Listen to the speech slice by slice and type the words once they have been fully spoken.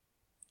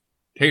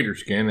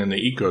Taterskin and the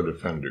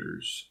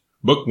Eco-Defenders.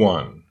 Book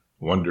 1,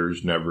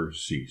 Wonders Never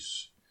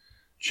Cease.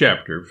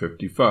 Chapter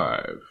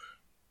 55.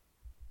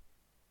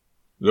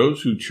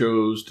 Those who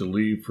chose to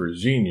leave for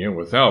Xenia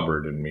with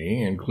Albert and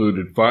me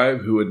included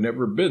 5 who had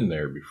never been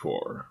there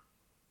before.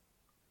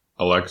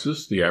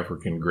 Alexis, the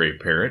African gray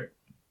parrot,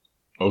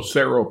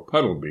 Ocero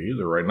Puddleby,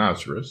 the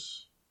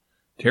rhinoceros,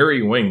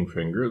 Terry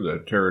Wingfinger,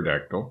 the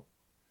pterodactyl,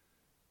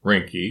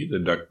 Rinky, the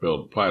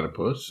duck-billed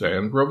platypus,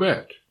 and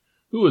Rovette,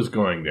 who was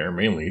going there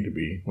mainly to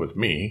be with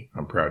me,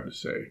 I'm proud to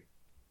say.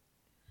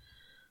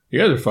 The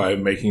other 5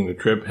 making the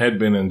trip had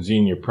been in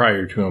Xenia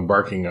prior to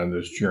embarking on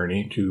this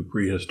journey to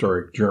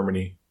prehistoric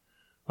Germany,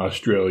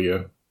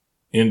 Australia,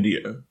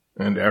 India,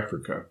 and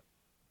Africa.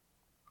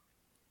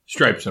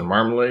 Stripes and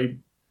Marmalade,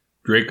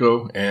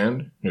 Draco,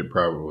 and, it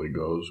probably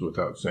goes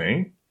without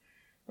saying,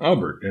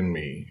 Albert and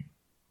me.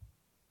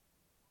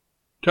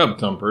 Tub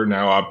Thumper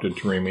now opted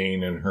to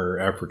remain in her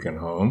African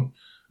home,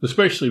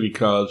 especially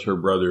because her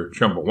brother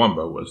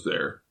Chumbawamba was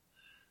there.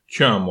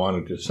 Chum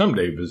wanted to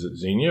someday visit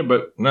Xenia,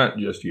 but not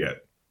just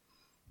yet.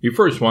 He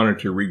first wanted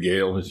to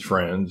regale his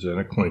friends and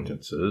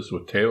acquaintances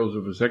with tales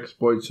of his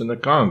exploits in the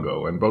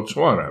Congo and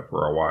Botswana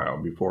for a while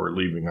before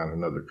leaving on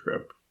another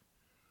trip.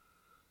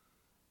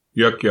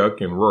 Yuck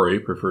Yuck and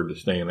Rory preferred to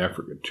stay in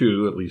Africa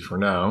too, at least for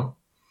now.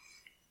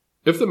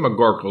 If the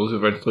McGorkles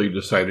eventually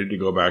decided to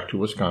go back to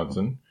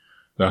Wisconsin,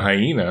 the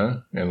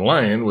Hyena and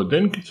Lion would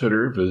then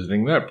consider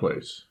visiting that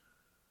place.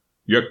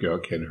 Yuck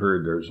Yuck had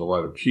heard there's a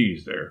lot of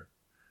cheese there.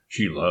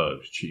 She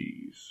loves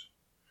cheese.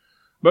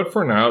 But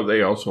for now,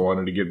 they also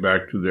wanted to get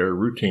back to their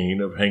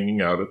routine of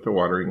hanging out at the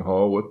watering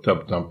hole with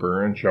Tub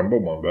Thumper and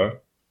Chumbawamba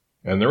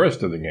and the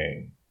rest of the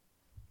gang.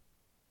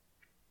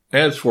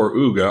 As for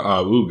Ooga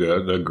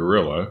Awooga, the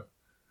gorilla,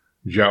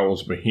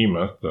 Jowls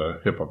Behemoth,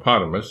 the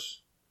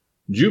hippopotamus,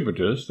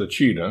 Jupitus, the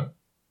cheetah,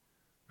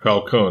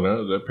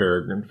 Falcona, the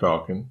peregrine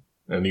falcon,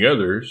 and the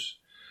others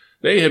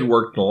they had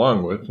worked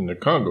along with in the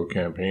Congo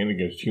campaign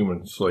against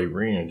human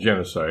slavery and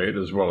genocide,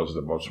 as well as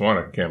the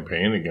Botswana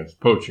campaign against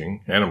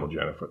poaching, animal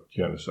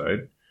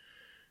genocide,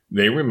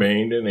 they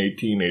remained in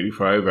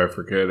 1885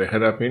 Africa to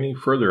head up any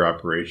further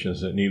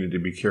operations that needed to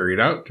be carried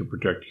out to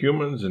protect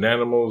humans and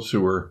animals who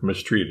were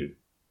mistreated,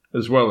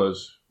 as well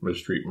as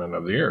mistreatment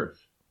of the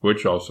earth,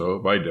 which also,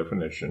 by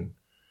definition,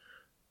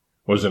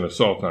 was an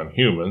assault on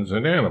humans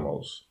and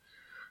animals,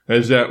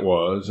 as that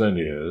was and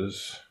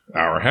is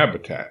our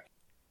habitat.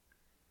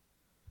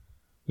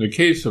 The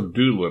case of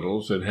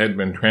Doolittles that had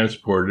been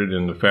transported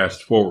in the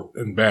fast forward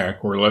and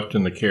back were left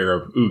in the care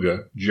of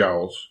Ooga,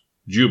 Jowls,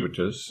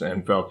 Jupitus,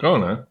 and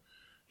Falcona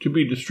to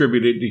be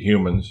distributed to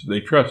humans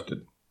they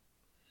trusted.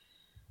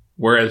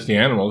 Whereas the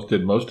animals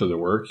did most of the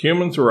work,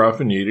 humans were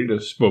often needed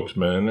as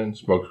spokesmen and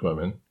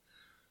spokeswomen,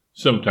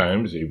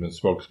 sometimes even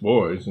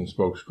spokesboys and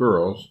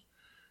spokesgirls,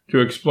 to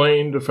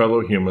explain to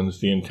fellow humans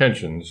the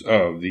intentions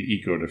of the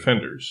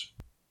Eco-Defenders.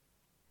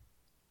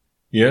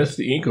 Yes,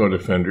 the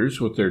Eco-Defenders,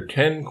 with their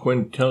 10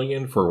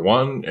 quintillion for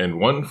 1 and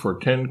 1 for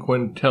 10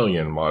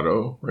 quintillion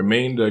motto,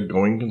 remained a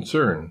going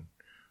concern,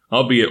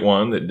 albeit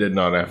one that did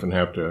not often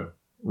have to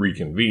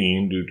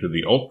reconvene due to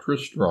the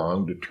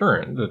ultra-strong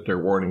deterrent that their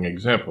warning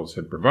examples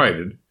had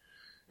provided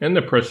and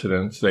the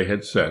precedents they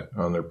had set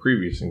on their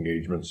previous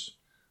engagements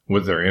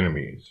with their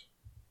enemies.